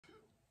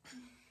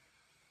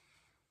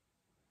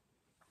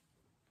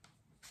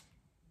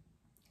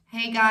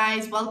Hey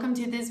guys, welcome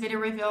to this video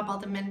review about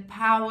the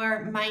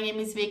MANPOWR. My name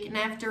is Vic, and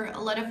after a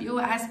lot of you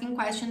asking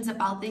questions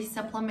about this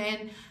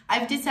supplement,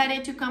 I've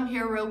decided to come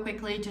here real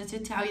quickly just to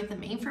tell you the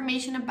main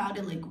information about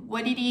it, like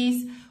what it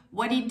is,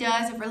 what it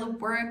does, if it really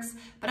works,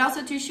 but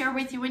also to share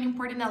with you an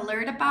important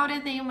alert about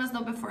it that you must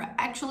know before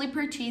actually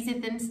purchase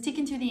it, then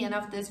sticking to the end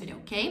of this video,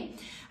 okay?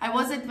 I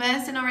was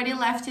advanced and already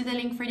left you the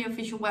link for the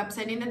official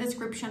website in the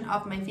description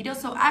of my video.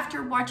 So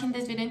after watching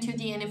this video until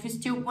the end, if you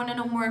still want to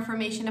know more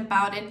information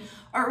about it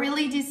or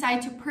really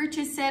decide to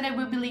purchase it, I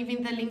will be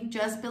leaving the link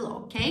just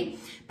below, okay?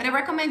 But I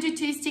recommend you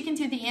to stick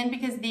to the end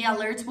because the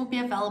alerts will be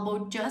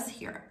available just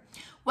here.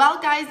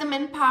 Well, guys, the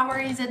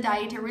MANPOWR is a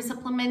dietary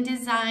supplement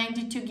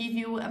designed to give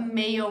you a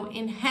male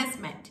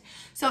enhancement.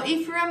 So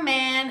if you're a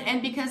man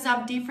and because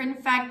of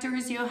different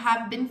factors you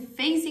have been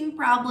facing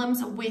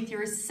problems with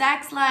your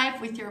sex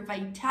life, with your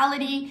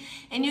vitality,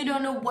 and you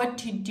don't know what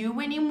to do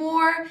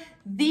anymore,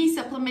 this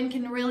supplement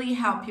can really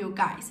help you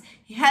guys.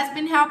 It has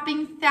been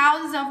helping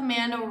thousands of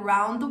men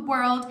around the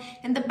world,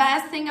 and the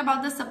best thing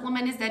about the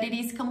supplement is that it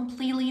is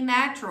completely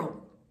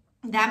natural.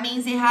 That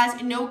means it has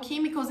no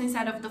chemicals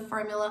inside of the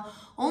formula,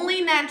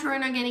 only natural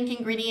and organic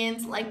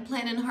ingredients like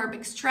plant and herb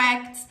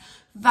extracts,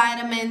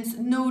 vitamins,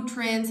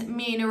 nutrients,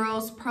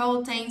 minerals,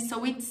 proteins,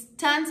 so it's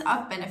tons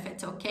of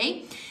benefits,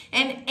 okay?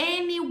 And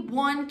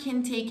anyone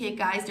can take it,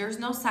 guys. There's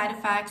no side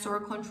effects or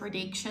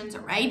contradictions,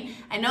 all right?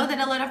 I know that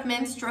a lot of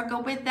men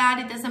struggle with that.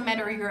 It doesn't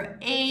matter your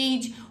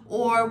age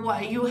or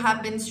what you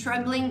have been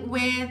struggling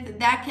with.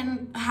 That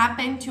can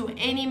happen to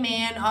any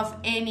man of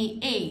any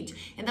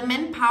age. And the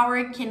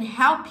MANPOWR can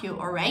help you,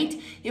 all right?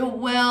 It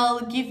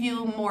will give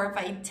you more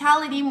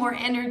vitality, more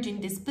energy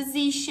and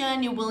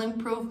disposition. It will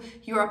improve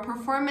your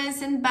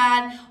performance in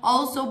bed,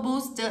 also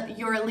boost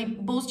your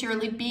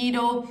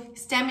libido,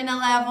 stamina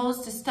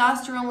levels,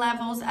 testosterone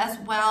levels as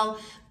well.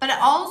 But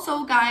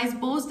also, guys,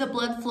 boost the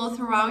blood flow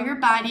throughout your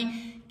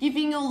body,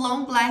 giving you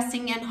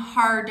long-lasting and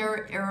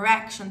harder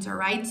erections, all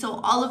right? So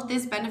all of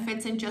these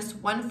benefits in just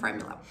one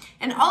formula.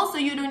 And also,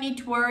 you don't need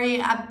to worry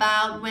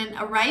about when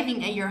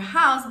arriving at your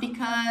house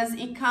because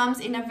it comes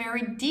in a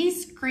very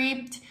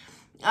discreet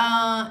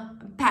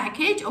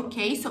package,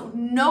 okay? So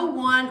no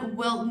one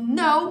will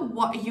know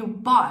what you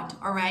bought,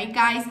 all right,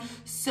 guys?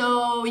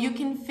 So you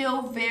can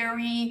feel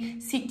very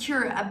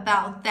secure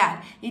about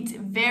that. It's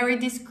very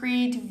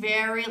discreet,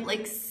 very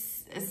like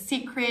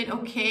secret,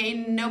 okay?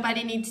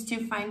 Nobody needs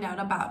to find out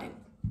about it.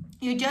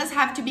 You just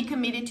have to be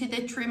committed to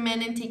the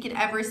treatment and take it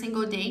every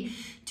single day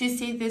to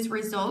see these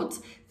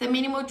results. The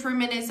minimal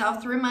treatment is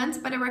of 3 months,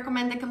 but I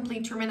recommend the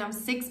complete treatment of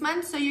 6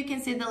 months so you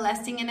can see the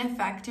lasting and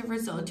effective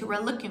result you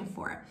are looking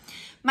for.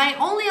 My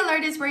only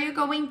alert is where you're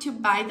going to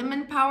buy the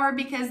MANPOWR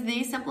because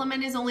this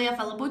supplement is only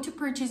available to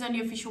purchase on the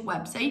official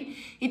website.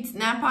 It's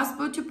not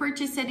possible to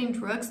purchase it in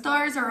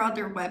drugstores or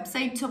other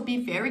websites, so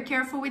be very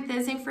careful with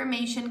this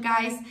information,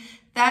 guys.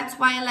 That's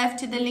why I left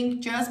the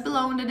link just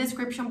below in the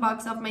description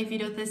box of my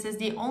video. This is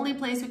the only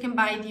place you can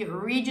buy the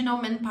original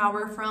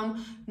MANPOWR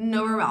from,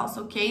 nowhere else,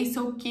 okay?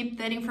 So keep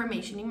that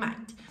information in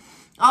mind.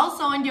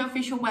 Also on the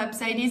official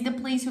website is the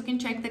place you can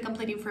check the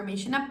complete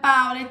information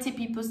about it, see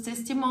people's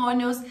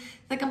testimonials,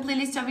 the complete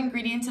list of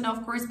ingredients, and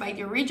of course buy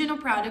the original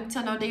product.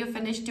 So now that you've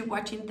finished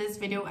watching this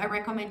video, I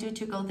recommend you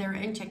to go there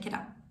and check it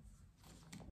out.